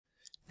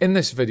In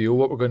this video,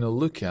 what we're going to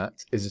look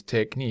at is a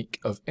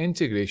technique of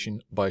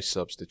integration by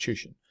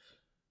substitution.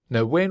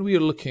 Now, when we are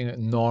looking at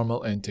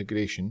normal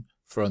integration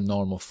for a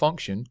normal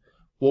function,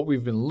 what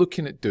we've been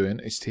looking at doing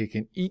is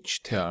taking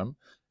each term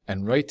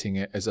and writing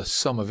it as a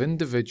sum of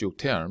individual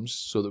terms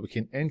so that we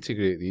can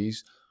integrate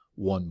these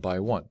one by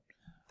one.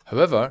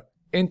 However,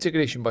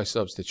 integration by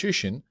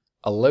substitution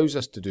allows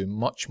us to do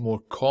much more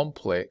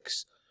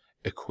complex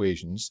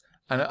equations,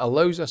 and it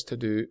allows us to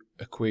do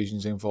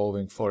equations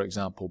involving, for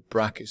example,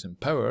 brackets and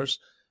powers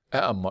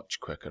at a much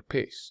quicker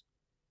pace.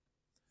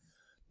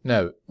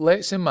 Now,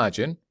 let's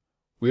imagine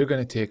we're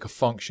going to take a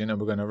function and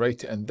we're going to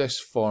write it in this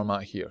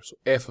format here. So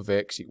f of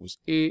x equals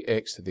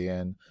ax to the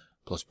n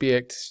plus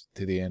bx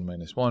to the n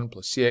minus 1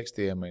 plus cx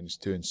to the n minus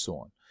 2 and so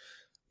on.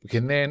 We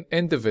can then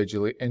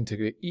individually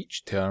integrate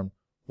each term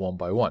one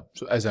by one.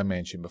 So as I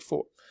mentioned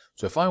before.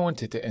 So if I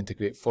wanted to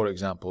integrate, for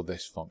example,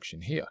 this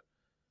function here,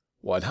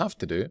 what I'd have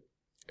to do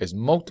is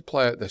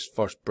multiply out this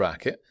first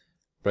bracket,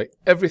 write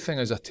everything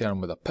as a term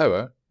with a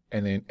power,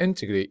 and then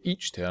integrate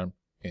each term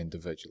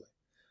individually.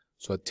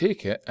 So I'd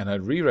take it and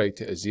I'd rewrite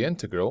it as the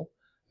integral,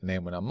 and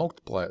then when I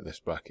multiply out this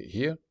bracket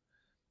here,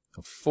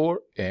 of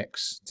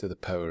 4x to the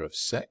power of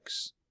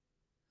 6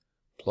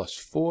 plus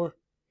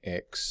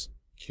 4x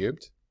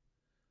cubed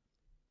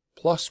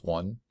plus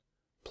 1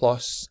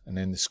 plus, and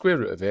then the square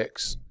root of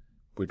x,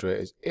 we'd write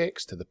as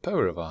x to the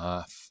power of a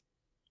half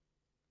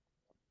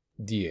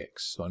dx.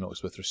 So I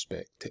notice with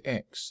respect to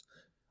x.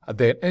 I'd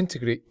then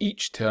integrate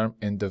each term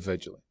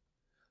individually.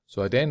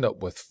 So I'd end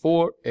up with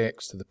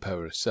 4x to the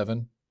power of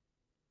 7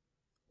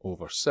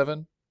 over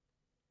 7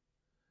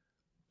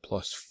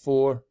 plus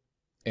 4x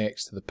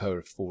to the power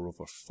of 4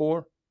 over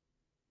 4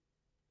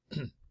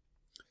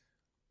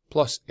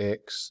 plus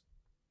x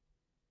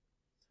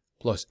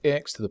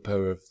to the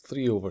power of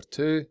 3 over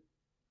 2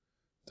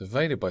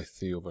 divided by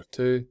 3 over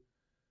 2,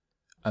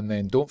 and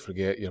then don't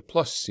forget your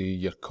plus c,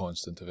 your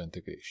constant of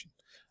integration.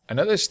 And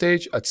at this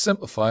stage I'd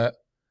simplify it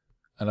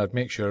and I'd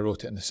make sure I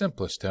wrote it in the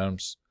simplest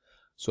terms.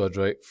 So I'd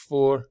write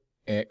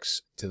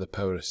 4x to the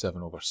power of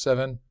 7 over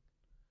 7.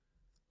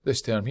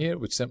 This term here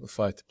would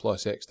simplify to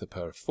plus x to the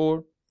power of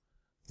 4,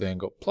 then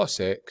got plus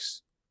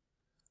x,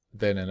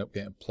 then end up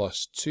getting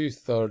plus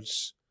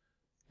 2/3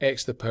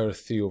 x to the power of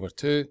 3 over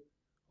 2.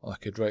 Well, I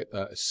could write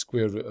that as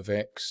square root of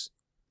x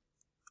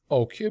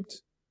all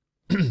cubed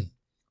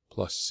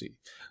plus c.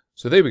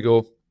 So there we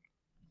go,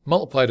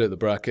 multiplied out the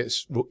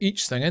brackets, wrote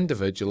each thing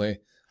individually,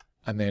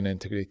 and then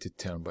integrated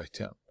term by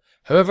term.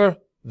 However,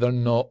 they're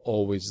not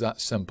always that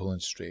simple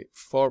and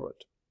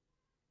straightforward.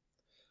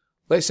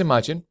 Let's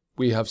imagine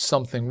we have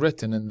something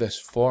written in this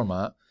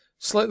format,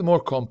 slightly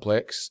more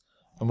complex,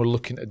 and we're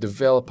looking to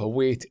develop a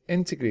way to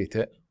integrate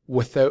it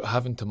without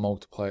having to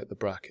multiply out the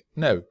bracket.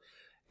 Now,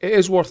 it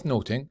is worth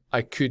noting,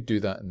 I could do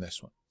that in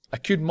this one. I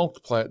could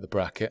multiply out the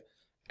bracket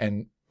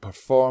and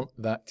perform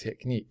that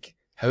technique.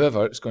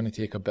 However, it's going to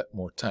take a bit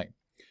more time.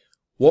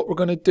 What we're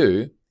going to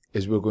do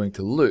is we're going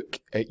to look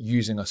at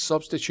using a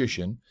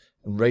substitution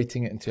and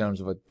writing it in terms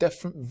of a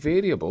different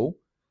variable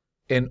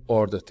in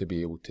order to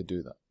be able to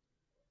do that.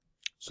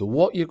 So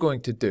what you're going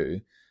to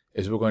do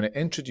is we're going to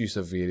introduce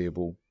a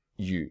variable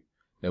u.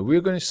 Now we're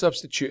going to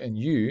substitute in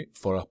u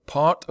for a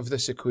part of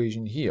this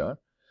equation here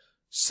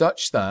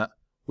such that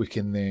we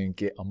can then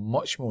get a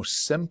much more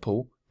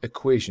simple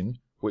equation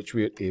which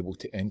we are able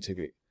to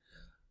integrate.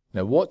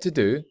 Now what to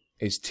do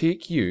is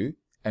take u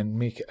and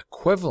make it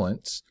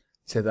equivalent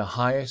to the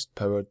highest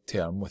powered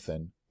term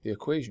within the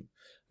equation.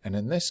 And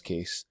in this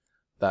case,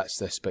 that's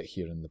this bit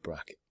here in the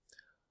bracket.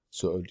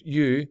 So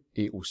u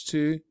equals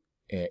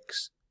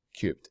 2x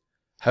cubed.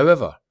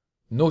 However,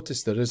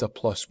 notice there is a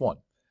plus 1.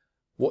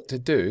 What to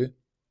do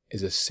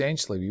is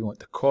essentially we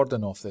want to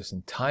cordon off this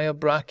entire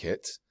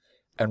bracket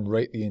and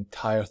write the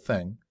entire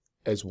thing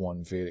as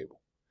one variable.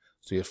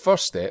 So your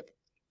first step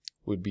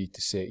would be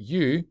to set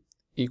u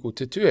equal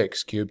to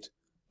 2x cubed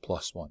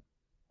plus 1.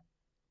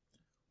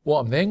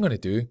 What I'm then going to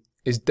do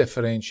is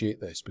differentiate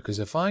this, because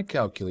if I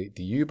calculate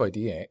du by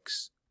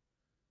dx,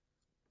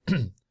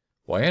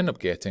 what I end up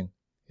getting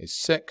is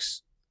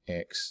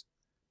 6x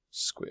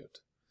squared.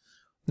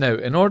 Now,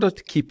 in order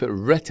to keep it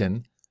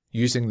written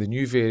using the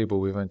new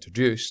variable we've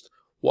introduced,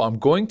 what I'm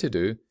going to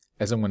do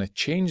is I'm going to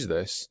change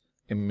this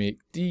and make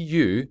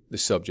du the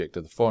subject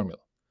of the formula.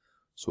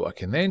 So what I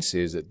can then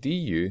say is that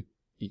du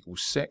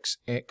equals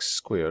 6x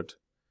squared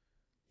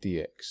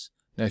dx.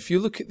 Now if you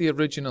look at the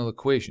original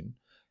equation,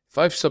 if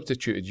I've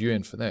substituted u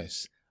in for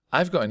this,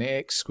 I've got an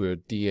x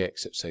squared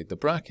dx outside the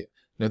bracket.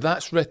 Now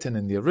that's written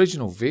in the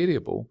original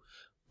variable,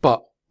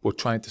 but we're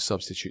trying to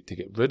substitute to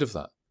get rid of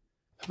that.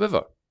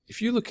 However,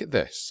 if you look at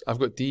this, I've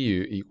got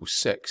du equals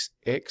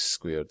 6x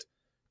squared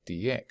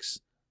dx.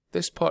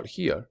 This part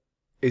here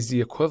is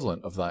the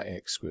equivalent of that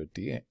x squared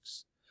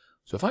dx.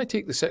 So if I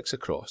take the 6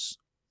 across,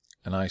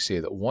 and I say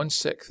that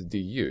 1/6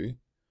 du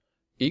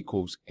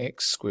equals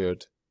x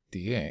squared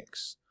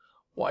dx,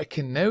 what I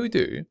can now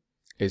do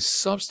is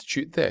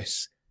substitute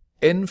this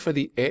in for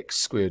the x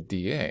squared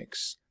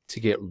dx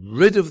to get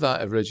rid of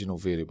that original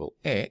variable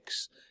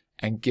x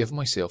and give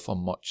myself a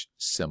much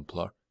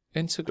simpler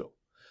integral.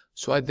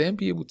 So I'd then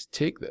be able to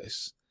take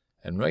this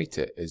and write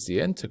it as the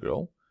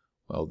integral.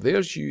 Well,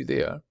 there's u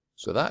there,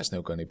 so that's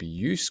now going to be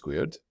u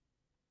squared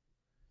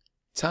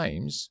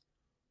times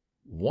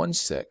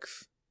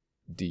 1/6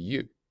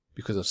 du,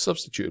 because I've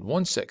substituted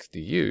 1/6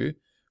 du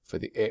for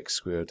the x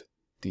squared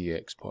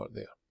dx part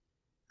there.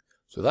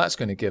 So that's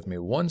going to give me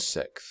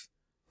 1/6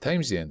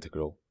 times the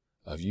integral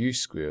of u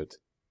squared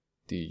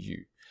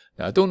du.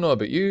 Now I don't know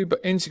about you, but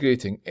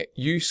integrating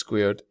u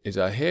squared is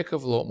a heck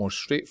of a lot more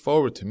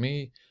straightforward to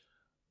me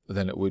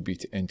than it would be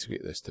to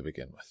integrate this to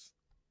begin with.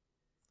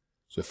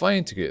 So if I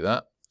integrate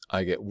that,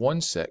 I get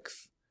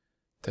 1/6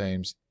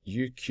 times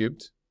u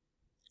cubed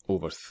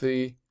over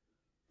 3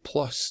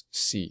 plus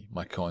c,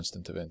 my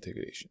constant of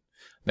integration.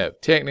 Now,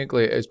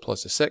 technically it is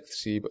plus a 6th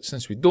c, but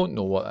since we don't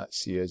know what that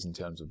c is in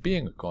terms of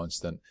being a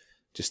constant,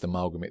 just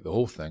amalgamate the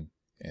whole thing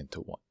into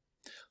 1.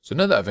 So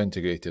now that I've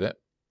integrated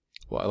it,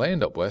 what I'll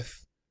end up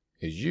with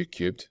is u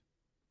cubed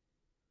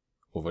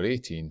over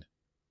 18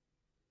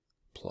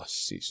 plus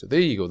c. So there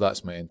you go,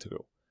 that's my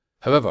integral.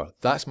 However,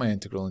 that's my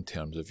integral in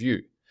terms of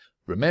u.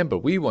 Remember,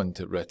 we want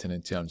it written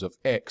in terms of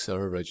x,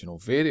 our original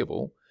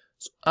variable.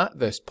 So at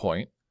this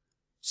point,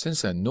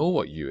 since I know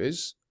what u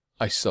is,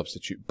 I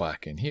substitute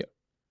back in here.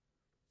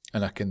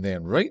 And I can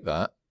then write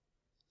that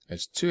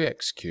as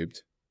 2x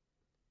cubed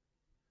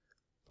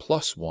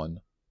plus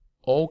 1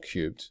 all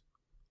cubed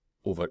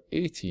over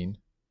 18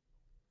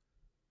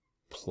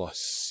 plus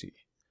c.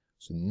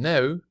 So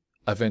now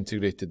I've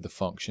integrated the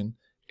function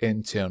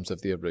in terms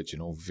of the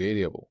original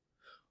variable.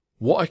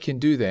 What I can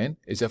do then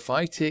is if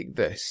I take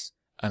this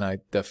and I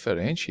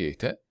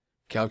differentiate it,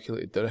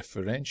 calculate the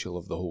differential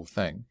of the whole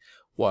thing,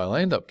 what I'll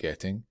end up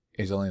getting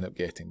is I'll end up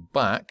getting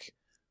back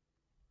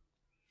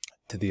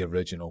to the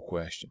original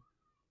question.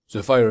 So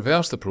if I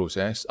reverse the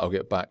process, I'll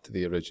get back to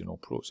the original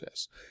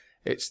process.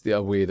 It's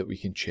the way that we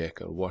can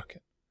check our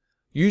working.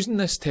 Using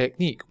this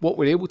technique, what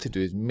we're able to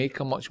do is make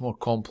a much more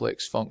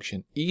complex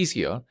function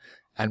easier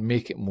and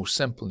make it more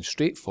simple and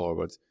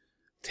straightforward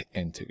to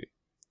integrate.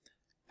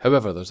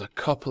 However, there's a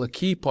couple of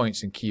key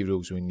points and key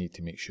rules we need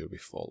to make sure we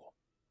follow.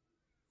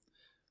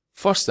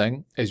 First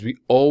thing is we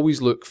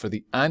always look for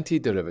the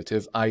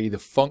antiderivative, i.e. the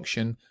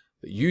function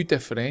that you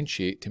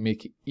differentiate to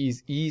make it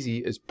as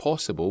easy as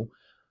possible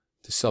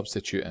to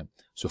substitute in.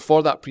 So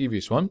for that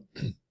previous one,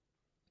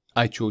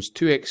 I chose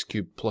 2x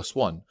cubed plus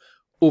 1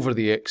 over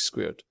the x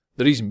squared.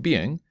 The reason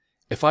being,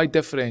 if I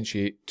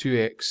differentiate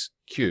 2x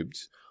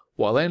cubed,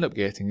 what I'll end up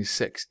getting is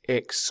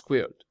 6x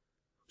squared.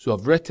 So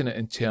I've written it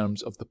in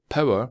terms of the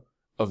power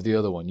of the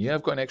other one. Yeah,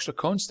 I've got an extra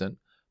constant,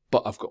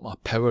 but I've got my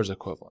powers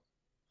equivalent.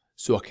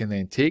 So I can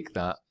then take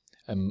that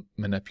and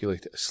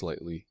manipulate it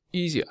slightly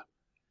easier.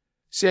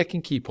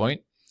 Second key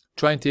point,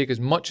 try and take as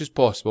much as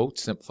possible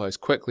to simplify as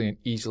quickly and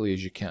easily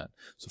as you can.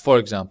 So for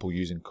example,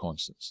 using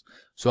constants.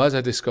 So as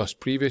I discussed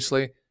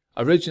previously,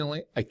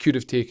 originally I could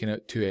have taken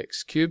out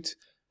 2x cubed.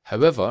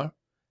 However,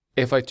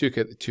 if I took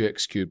out the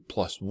 2x cubed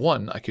plus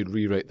 1, I could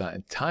rewrite that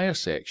entire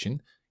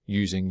section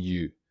using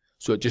u.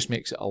 So it just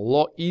makes it a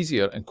lot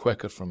easier and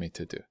quicker for me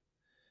to do.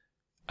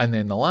 And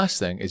then the last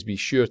thing is be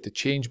sure to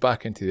change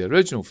back into the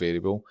original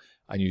variable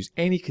and use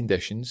any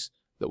conditions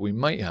that we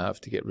might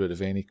have to get rid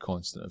of any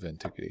constant of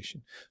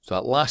integration. So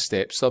that last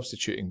step,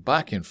 substituting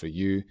back in for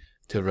u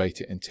to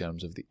write it in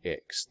terms of the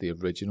x, the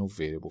original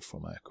variable for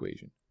my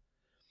equation.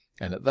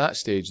 And at that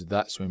stage,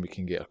 that's when we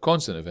can get a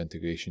constant of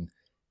integration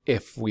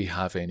if we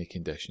have any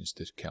conditions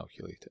to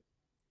calculate it.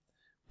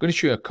 I'm going to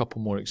show you a couple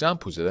more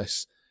examples of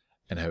this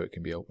and how it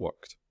can be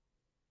worked.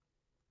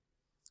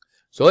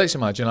 So let's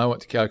imagine I want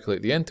to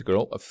calculate the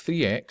integral of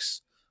 3x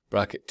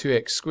bracket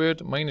 2x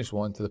squared minus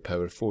 1 to the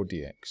power of 4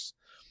 dx.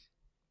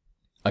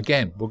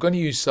 Again, we're going to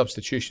use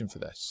substitution for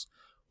this.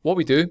 What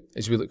we do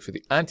is we look for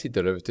the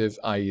antiderivative,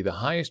 i.e. the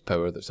highest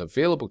power that's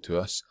available to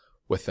us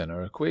within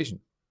our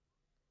equation.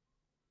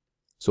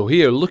 So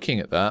here, looking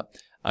at that,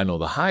 I know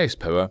the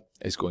highest power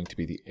is going to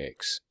be the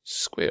x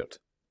squared.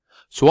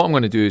 So what I'm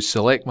going to do is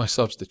select my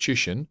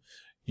substitution,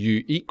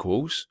 u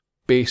equals,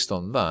 based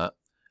on that,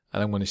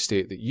 and I'm going to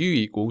state that u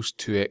equals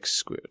 2x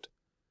squared.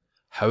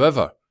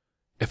 However,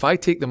 if I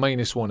take the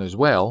minus 1 as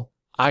well,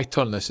 I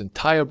turn this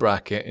entire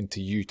bracket into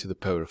u to the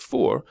power of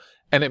 4,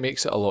 and it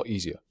makes it a lot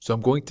easier. So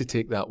I'm going to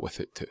take that with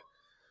it too.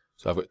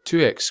 So I've got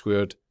 2x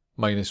squared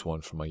minus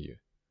 1 for my u.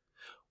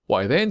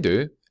 What I then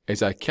do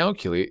is I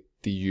calculate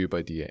du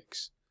by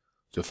dx.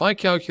 So if I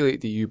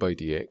calculate du by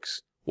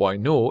dx, what I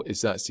know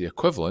is that's the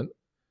equivalent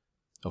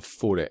of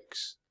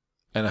 4x.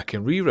 And I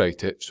can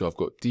rewrite it, so I've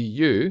got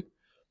du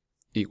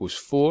equals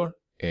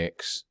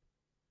 4x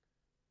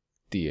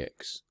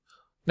dx.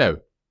 Now,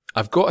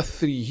 I've got a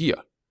 3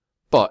 here,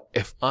 but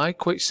if I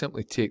quite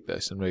simply take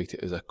this and write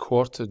it as a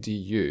quarter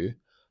du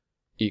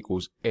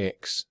equals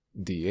x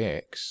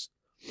dx,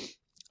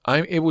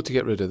 I'm able to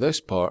get rid of this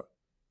part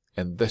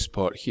and this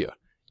part here.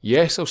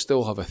 Yes, I'll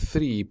still have a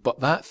 3, but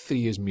that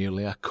 3 is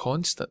merely a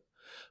constant.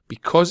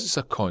 Because it's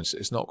a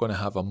constant, it's not going to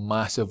have a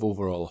massive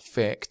overall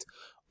effect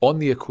on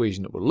the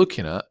equation that we're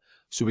looking at,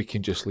 so we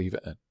can just leave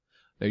it in.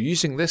 Now,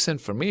 using this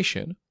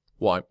information,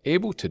 what I'm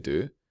able to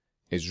do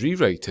is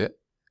rewrite it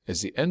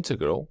is the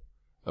integral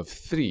of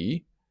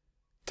 3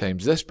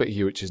 times this bit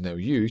here, which is now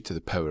u to the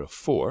power of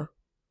 4,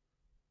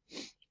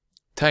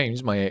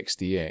 times my x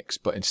dx,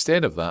 but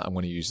instead of that I'm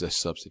going to use this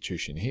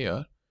substitution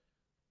here,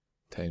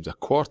 times a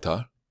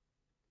quarter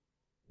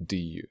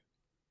du.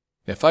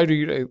 Now if I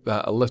rewrite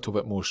that a little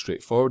bit more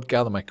straightforward,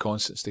 gather my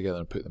constants together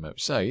and put them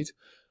outside,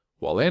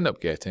 what I'll end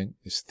up getting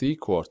is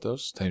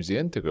 3/4 times the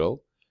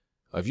integral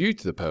of u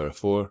to the power of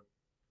 4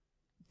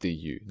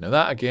 du. Now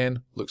that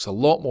again looks a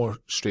lot more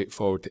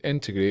straightforward to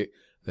integrate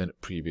than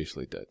it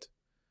previously did.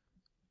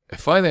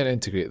 If I then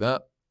integrate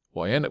that,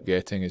 what I end up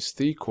getting is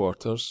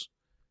 3/4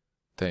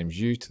 times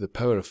u to the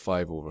power of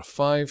 5 over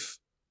 5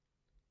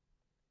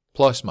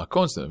 plus my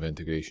constant of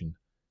integration,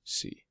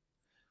 c.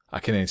 I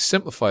can then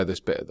simplify this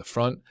bit at the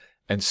front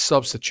and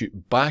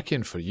substitute back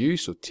in for u,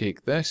 so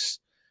take this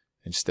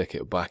and stick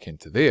it back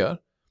into there,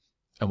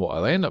 and what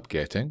I'll end up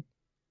getting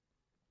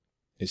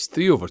is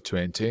 3 over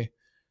 20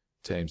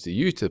 times the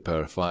u to the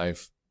power of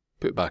 5,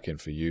 put back in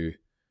for u,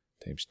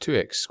 times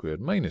 2x squared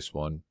minus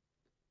 1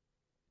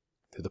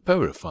 to the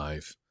power of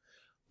 5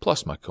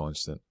 plus my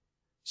constant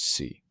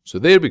c. So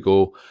there we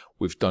go,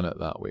 we've done it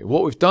that way.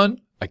 What we've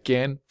done,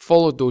 again,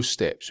 followed those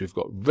steps. We've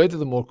got rid of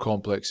the more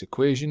complex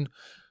equation,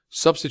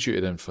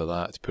 substituted in for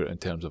that to put it in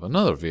terms of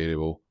another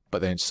variable,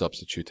 but then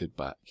substituted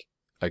back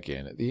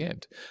again at the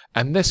end.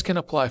 And this can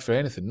apply for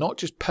anything, not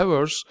just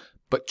powers,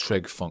 but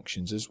trig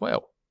functions as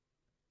well.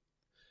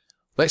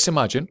 Let's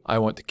imagine I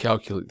want to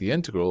calculate the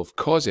integral of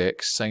cos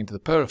x sine to the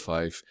power of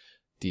 5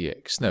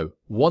 dx. Now,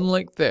 one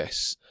like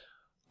this,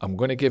 I'm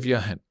going to give you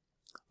a hint.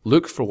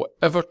 Look for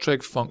whatever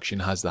trig function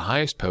has the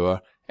highest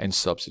power and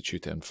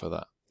substitute in for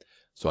that.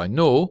 So I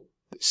know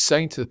that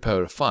sine to the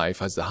power of 5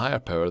 has the higher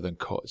power than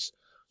cos.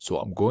 So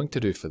what I'm going to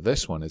do for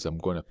this one is I'm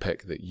going to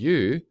pick that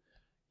u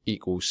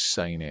equals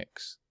sine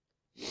x.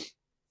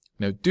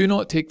 Now do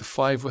not take the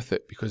 5 with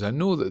it, because I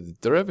know that the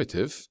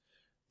derivative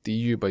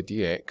du by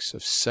dx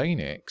of sine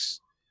x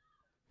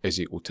is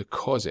equal to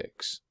cos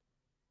x.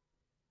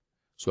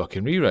 So I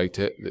can rewrite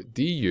it that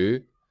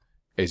du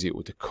is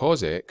equal to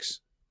cos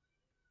x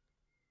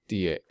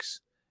dx.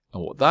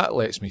 And what that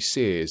lets me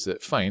say is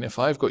that, fine, if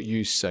I've got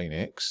u sine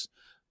x,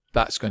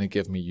 that's going to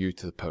give me u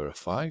to the power of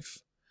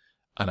 5.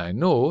 And I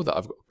know that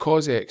I've got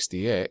cos x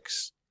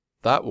dx,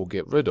 that will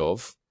get rid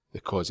of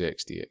the cos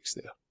x dx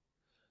there.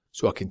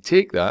 So I can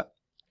take that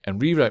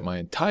and rewrite my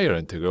entire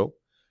integral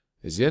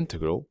as the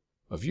integral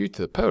of u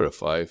to the power of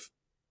 5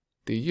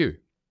 du.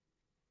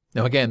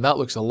 Now again, that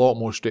looks a lot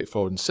more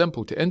straightforward and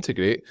simple to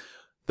integrate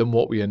than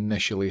what we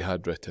initially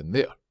had written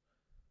there.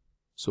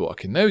 So what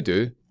I can now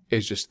do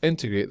is just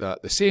integrate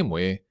that the same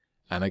way,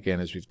 and again,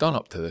 as we've done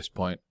up to this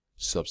point,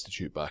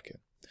 substitute back in.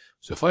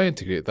 So if I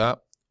integrate that,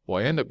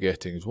 what I end up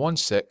getting is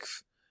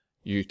 1/6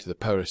 u to the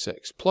power of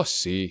 6 plus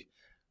c,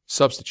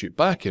 substitute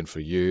back in for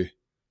u,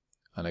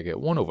 and I get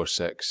 1 over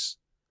 6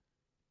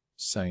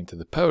 sine to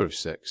the power of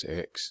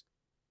 6x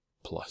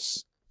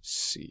plus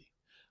c.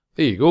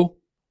 There you go.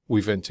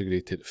 We've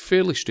integrated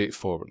fairly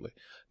straightforwardly.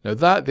 Now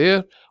that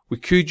there, we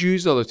could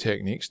use other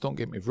techniques, don't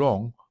get me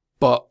wrong,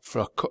 but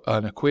for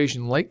an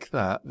equation like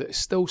that is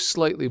still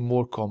slightly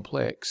more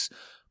complex,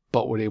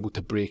 but we're able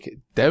to break it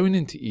down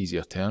into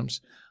easier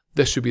terms,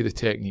 this would be the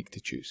technique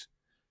to choose.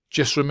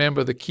 Just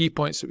remember the key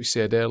points that we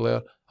said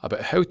earlier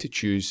about how to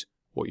choose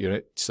what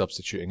you're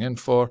substituting in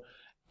for,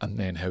 and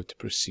then how to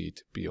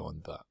proceed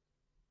beyond that.